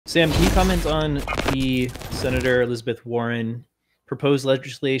Sam, can you comment on the Senator Elizabeth Warren proposed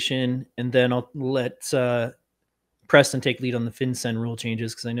legislation, and then I'll let Preston take lead on the FinCEN rule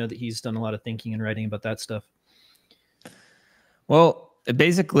changes, because I know that he's done a lot of thinking and writing about that stuff. Well,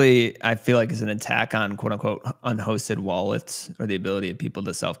 basically, I feel like it's an attack on quote unquote unhosted wallets, or the ability of people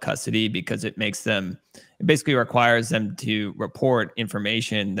to self-custody, because it basically requires them to report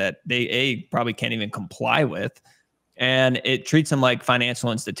information that they probably can't even comply with. And it treats them like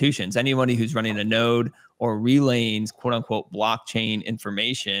financial institutions. Anybody who's running a node or relaying quote unquote blockchain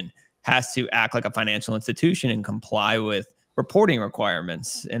information has to act like a financial institution and comply with reporting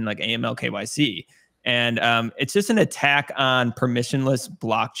requirements and like AML KYC. And it's just an attack on permissionless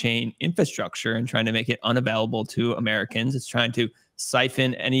blockchain infrastructure and trying to make it unavailable to Americans. It's trying to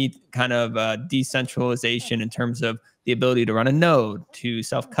siphon any kind of decentralization in terms of the ability to run a node, to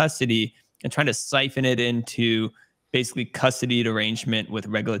self-custody, and trying to siphon it into basically custodied arrangement with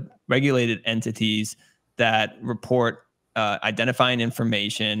regulated entities that report identifying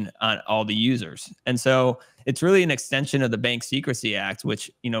information on all the users. And so it's really an extension of the Bank Secrecy Act, which,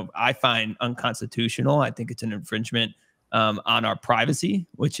 I find unconstitutional. I think it's an infringement on our privacy,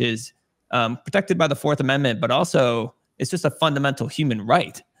 which is protected by the Fourth Amendment, but also it's just a fundamental human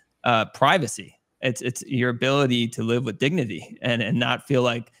right, privacy. It's your ability to live with dignity and not feel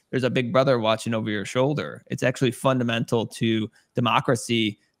like there's a big brother watching over your shoulder. It's actually fundamental to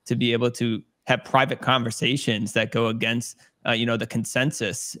democracy to be able to have private conversations that go against, the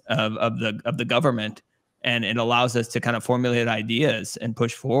consensus of the government, and it allows us to kind of formulate ideas and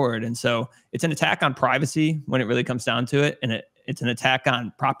push forward. And so it's an attack on privacy when it really comes down to it, and it's an attack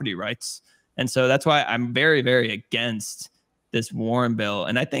on property rights. And so that's why I'm very, very against this Warren bill.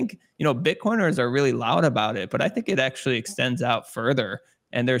 And I think, Bitcoiners are really loud about it, but I think it actually extends out further.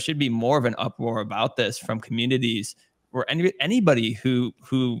 And there should be more of an uproar about this from communities or anybody who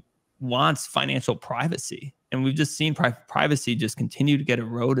wants financial privacy. And we've just seen privacy just continue to get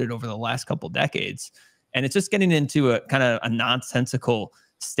eroded over the last couple of decades. And it's just getting into a kind of a nonsensical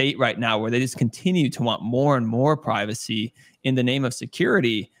state right now where they just continue to want more and more privacy in the name of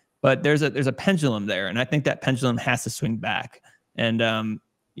security. But there's a pendulum there, and I think that pendulum has to swing back. And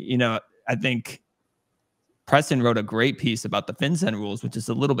I think Preston wrote a great piece about the FinCEN rules, which is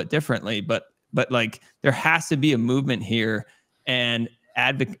a little bit differently, but like there has to be a movement here and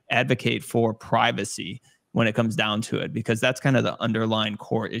advocate for privacy when it comes down to it, because that's kind of the underlying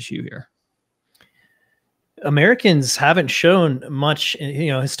core issue here. Americans haven't shown much,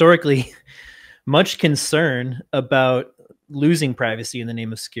 historically, much concern about losing privacy in the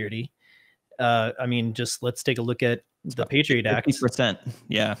name of security. I mean, just let's take a look at the Patriot Act. 50%.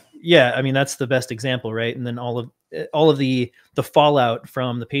 Yeah. Yeah. I mean, that's the best example, right? And then all of the fallout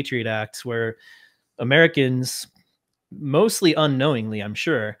from the Patriot Act, where Americans, mostly unknowingly, I'm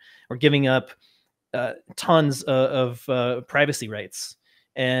sure, are giving up tons of privacy rights.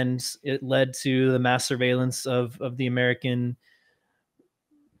 And it led to the mass surveillance of the American,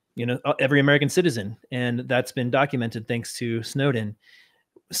 every American citizen. And that's been documented thanks to Snowden.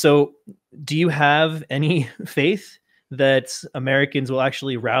 So do you have any faith that Americans will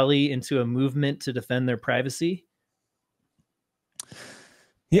actually rally into a movement to defend their privacy?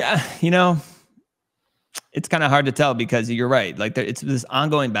 Yeah, it's kind of hard to tell, because you're right. Like it's this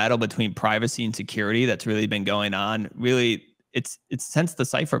ongoing battle between privacy and security that's really been going on. Really, it's since the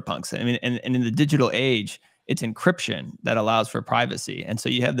cypherpunks. I mean, and in the digital age, it's encryption that allows for privacy. And so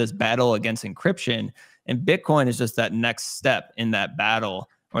you have this battle against encryption, and Bitcoin is just that next step in that battle,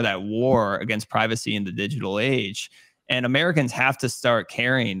 or that war against privacy in the digital age. And Americans have to start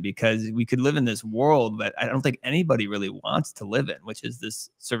caring, because we could live in this world that I don't think anybody really wants to live in, which is this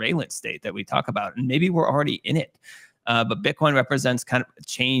surveillance state that we talk about. And maybe we're already in it. But Bitcoin represents kind of a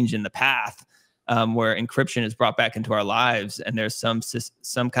change in the path, where encryption is brought back into our lives, and there's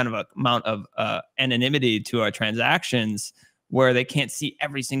some kind of amount of anonymity to our transactions, where they can't see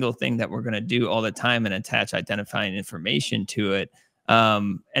every single thing that we're going to do all the time and attach identifying information to it.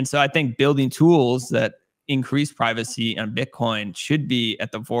 And so I think building tools that increase privacy on Bitcoin should be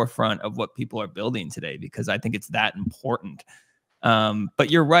at the forefront of what people are building today, because I think it's that important. But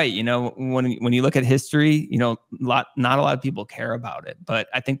you're right. When you look at history, not a lot of people care about it, but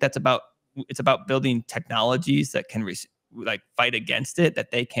I think it's about building technologies that can fight against it,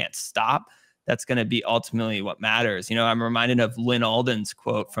 that they can't stop. That's going to be ultimately what matters. I'm reminded of Lynn Alden's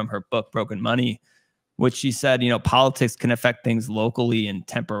quote from her book, Broken Money, which she said, politics can affect things locally and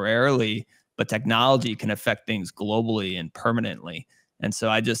temporarily, but technology can affect things globally and permanently. And so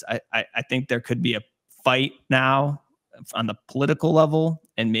I think there could be a fight now on the political level,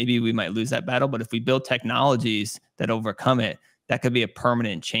 and maybe we might lose that battle. But if we build technologies that overcome it, that could be a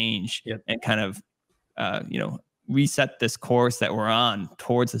permanent change Yep. and kind of, you know, reset this course that we're on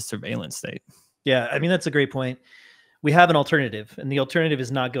towards a surveillance state. Yeah, I mean, that's a great point. We have an alternative, and the alternative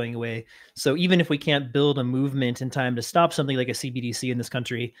is not going away. So even if we can't build a movement in time to stop something like a CBDC in this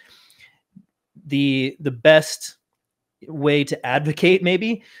country, the best way to advocate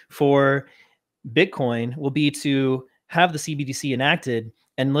maybe for Bitcoin will be to have the CBDC enacted,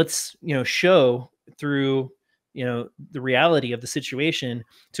 and let's, you know, show through, you know, the reality of the situation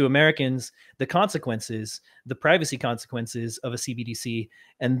to Americans, the consequences, the privacy consequences of a CBDC,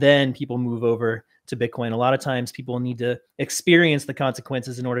 and then people move over to Bitcoin. A lot of times people need to experience the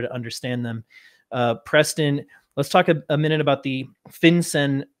consequences in order to understand them. Preston, let's talk a minute about the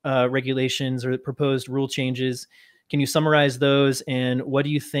FinCEN regulations or proposed rule changes. Can you summarize those, and what do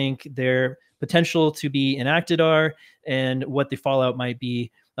you think their potential to be enacted are, and what the fallout might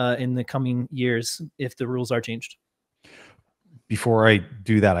be in the coming years if the rules are changed? Before I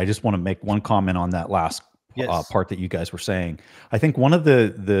do that, I just want to make one comment on that last part that you guys were saying. I think one of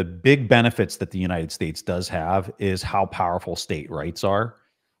the big benefits that the United States does have is how powerful state rights are.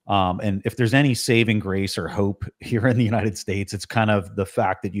 And if there's any saving grace or hope here in the United States, it's kind of the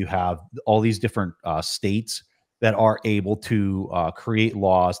fact that you have all these different states that are able to create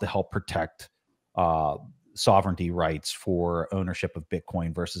laws to help protect sovereignty rights for ownership of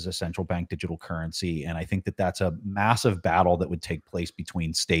Bitcoin versus a central bank digital currency. And I think that that's a massive battle that would take place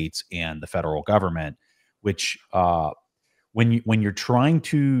between states and the federal government, which when you're trying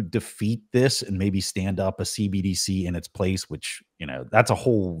to defeat this and maybe stand up a CBDC in its place, which, you know, that's a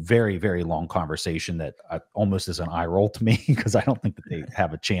whole very, very long conversation that almost is an eye roll to me because I don't think that they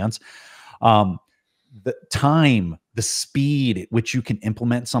have a chance. The time, the speed at which you can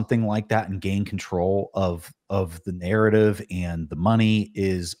implement something like that and gain control of the narrative and the money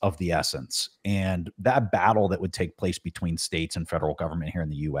is of the essence. And that battle that would take place between states and federal government here in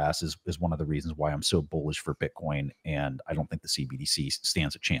the US is one of the reasons why I'm so bullish for Bitcoin. And I don't think the CBDC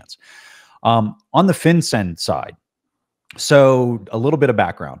stands a chance. On the FinCEN side, so a little bit of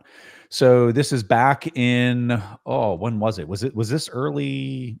background. So this is back in, when was it? Was this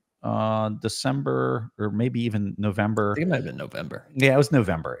early December or maybe even November? I think it might have been November. Yeah, it was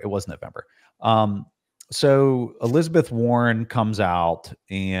November. It was November. So Elizabeth Warren comes out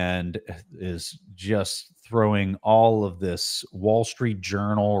and is just throwing all of this Wall Street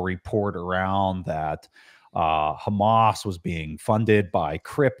Journal report around that Hamas was being funded by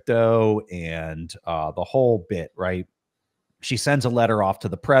crypto and the whole bit, right? She sends a letter off to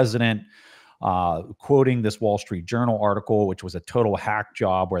the president, quoting this Wall Street Journal article, which was a total hack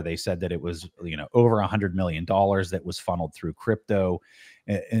job where they said that it was, you know, over $100 million that was funneled through crypto.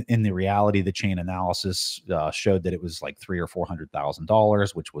 In the reality, the chain analysis showed that it was like $300,000 or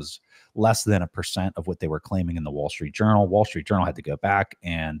 $400,000, which was less than 1% of what they were claiming in the Wall Street Journal. Wall Street Journal had to go back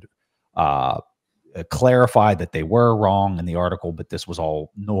and clarify that they were wrong in the article, but this was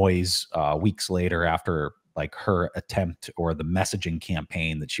all noise weeks later after like her attempt or the messaging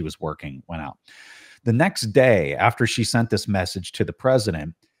campaign that she was working went out. The next day after she sent this message to the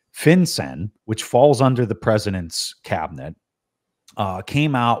president, FinCEN, which falls under the president's cabinet,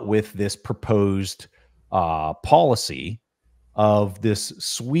 came out with this proposed policy of this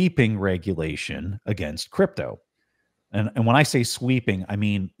sweeping regulation against crypto. And when I say sweeping, I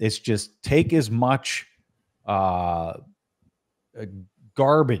mean, it's just take as much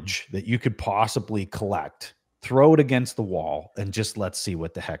garbage that you could possibly collect, throw it against the wall, and just let's see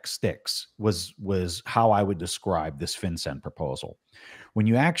what the heck sticks, was how I would describe this FinCEN proposal. When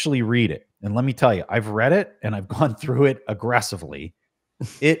you actually read it, and let me tell you, I've read it and I've gone through it aggressively.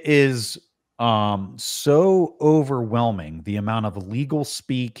 It is so overwhelming, the amount of legal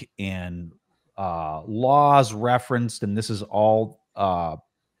speak and laws referenced, and this is all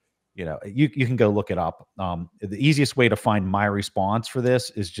you know, you can go look it up. The easiest way to find my response for this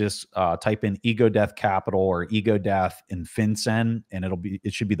is just type in ego death capital or ego death in FinCEN, and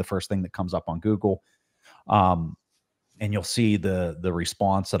it should be the first thing that comes up on Google. And you'll see the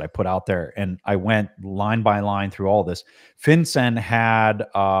response that I put out there. And I went line by line through all this. FinCEN had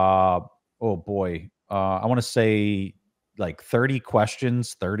I want to say like 30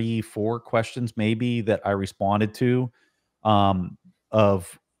 questions, 34 questions maybe that I responded to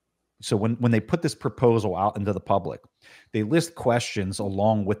So when they put this proposal out into the public, they list questions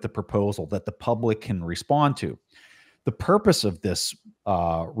along with the proposal that the public can respond to. The purpose of this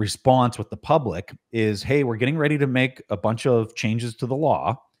response with the public is, hey, we're getting ready to make a bunch of changes to the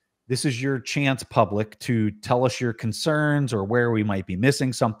law. This is your chance, public, to tell us your concerns or where we might be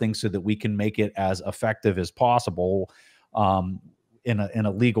missing something so that we can make it as effective as possible in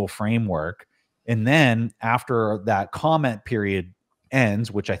a legal framework. And then after that comment period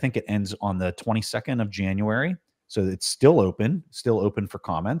ends, which I think it ends on the 22nd of January, so it's still open for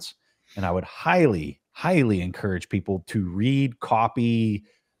comments. And I would highly encourage people to read, copy,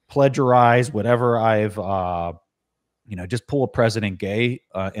 plagiarize whatever I've, just pull a President Gay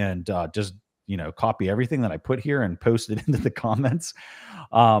and just, copy everything that I put here and post it into the comments.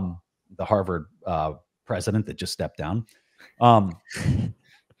 The Harvard president that just stepped down.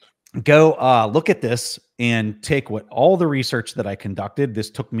 Go look at this and take all the research that I conducted. This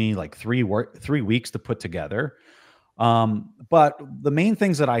took me like 3 weeks to put together. But the main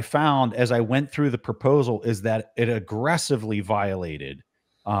things that I found as I went through the proposal is that it aggressively violated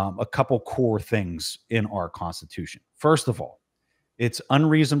a couple core things in our Constitution. First of all, it's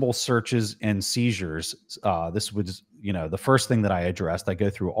unreasonable searches and seizures. This was, the first thing that I addressed. I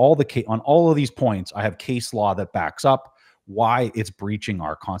go through on all of these points. I have case law that backs up why it's breaching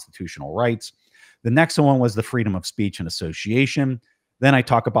our constitutional rights. The next one was the freedom of speech and association. Then I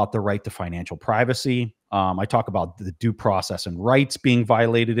talk about the right to financial privacy. I talk about the due process and rights being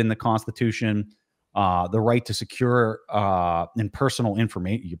violated in the Constitution. The right to secure personal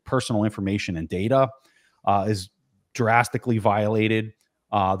information and data is drastically violated.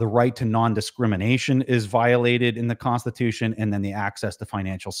 The right to non-discrimination is violated in the Constitution, and then the access to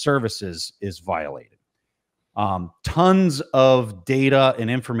financial services is violated. Tons of data and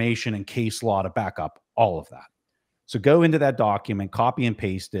information and case law to back up all of that. So go into that document, copy and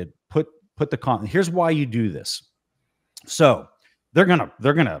paste it, put the content. Here's why you do this. So they're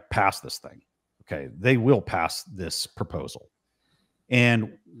gonna pass this thing. Okay, they will pass this proposal.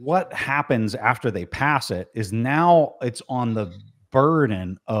 And what happens after they pass it is now it's on the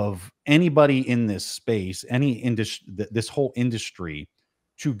burden of anybody in this space, any industry, this whole industry,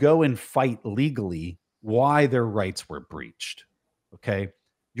 to go and fight legally why their rights were breached. Okay,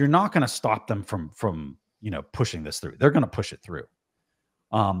 you're not going to stop them from pushing this through. They're going to push it through.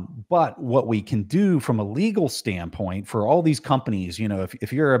 But what we can do from a legal standpoint for all these companies,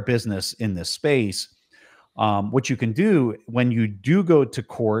 if you're a business in this space, what you can do when you do go to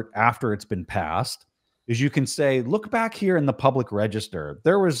court after it's been passed is you can say, look back here in the public register.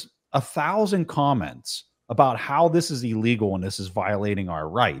 There was 1,000 comments about how this is illegal and this is violating our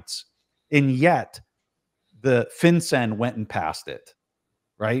rights. And yet the FinCEN went and passed it,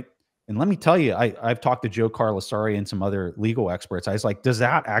 right? And let me tell you, I've talked to Joe Carlasari and some other legal experts. I was like, does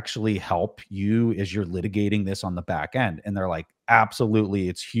that actually help you as you're litigating this on the back end? And they're like, absolutely,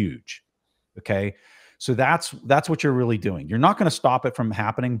 it's huge. Okay. So that's what you're really doing. You're not going to stop it from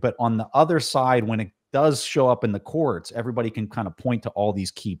happening, but on the other side, when it does show up in the courts, everybody can kind of point to all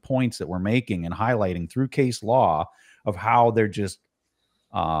these key points that we're making and highlighting through case law of how they're just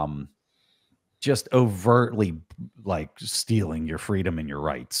overtly like stealing your freedom and your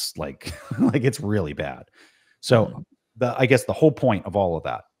rights. Like it's really bad. So I guess the whole point of all of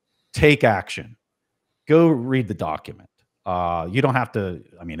that, take action, go read the document. You don't have to,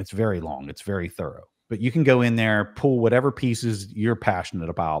 it's very long. It's very thorough, but you can go in there, pull whatever pieces you're passionate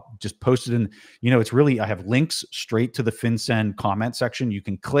about, just post it in, it's really, I have links straight to the FinCEN comment section. You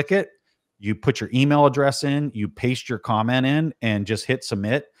can click it, you put your email address in, you paste your comment in and just hit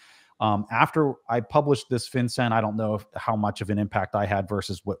submit. After I published this FinCEN, I don't know how much of an impact I had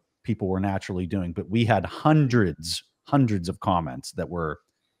versus what people were naturally doing, but we had hundreds of comments that were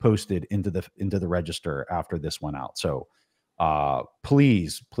posted into the register after this went out. So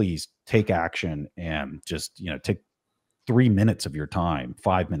please take action and just take 3 minutes of your time,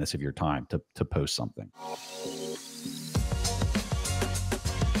 5 minutes of your time to post something.